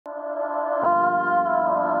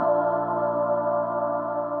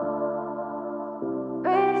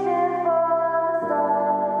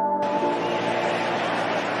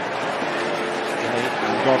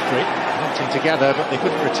chemistry, hunting together, but they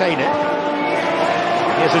couldn't retain it.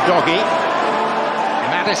 Here's Udogie.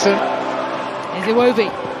 Madison. Here's Udogie.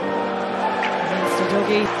 Against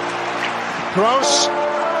Udogie. Cross.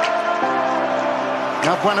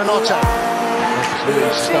 Now Buonanotte.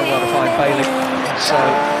 He's done well to find Bailey. So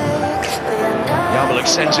Yamal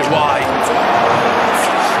extends it wide.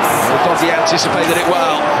 Udogie anticipated it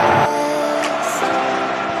well.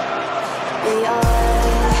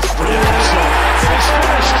 It's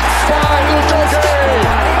finished by Udogie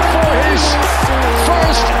for his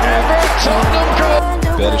first ever Tottenham goal.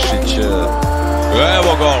 Perišić,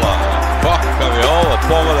 evo gola, kakav je ovo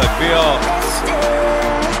pogodak bio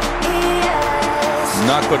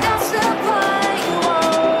nakon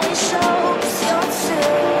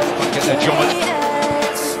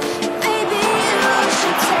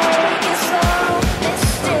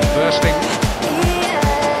bursting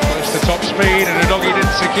close to top speed, and Udogie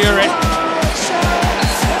didn't secure it.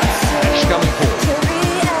 Edge coming forward.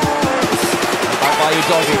 Back by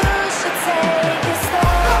Udogie.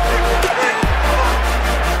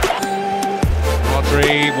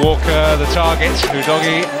 Walker, the target,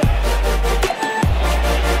 Udogie.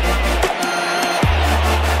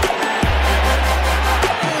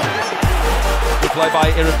 Good play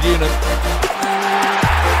by Irabunan.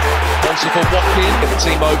 Possible walk-in.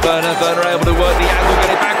 Timo Werner. Werner able to work the angle, get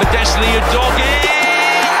it back for Destiny Udogie.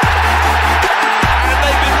 And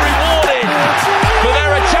they've been rewarded for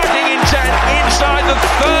their attacking intent inside the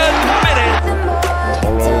 3rd minute.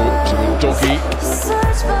 Toro to Udogie.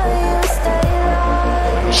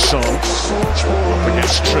 Son up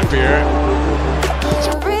against Trippier.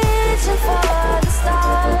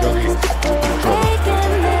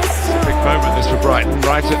 Big moment this for Brighton,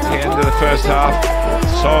 right at the end of the first half.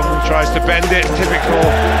 Son tries to bend it, typical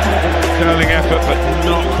curling effort, but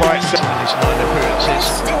not quite. In his 9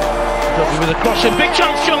 appearances. Udogie with a cross and big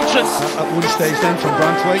chance Johnson. At one stage then from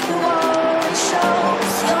Brantley.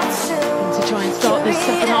 To try and start this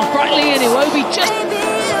second half brightly, and Udogie just...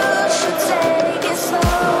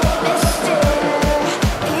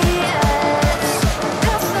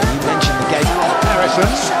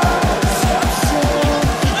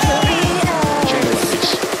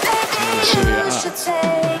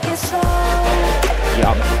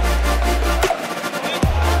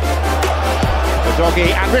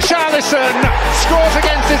 Udogie and Richarlison scores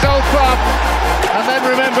against his old club, and then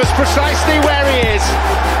remembers precisely where he is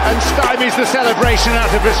and stymies the celebration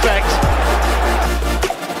out of respect.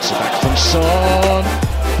 So back from Son,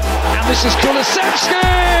 and this is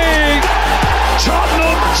Kulusevski.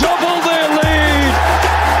 Tottenham double their lead,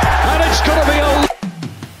 and it's going to be a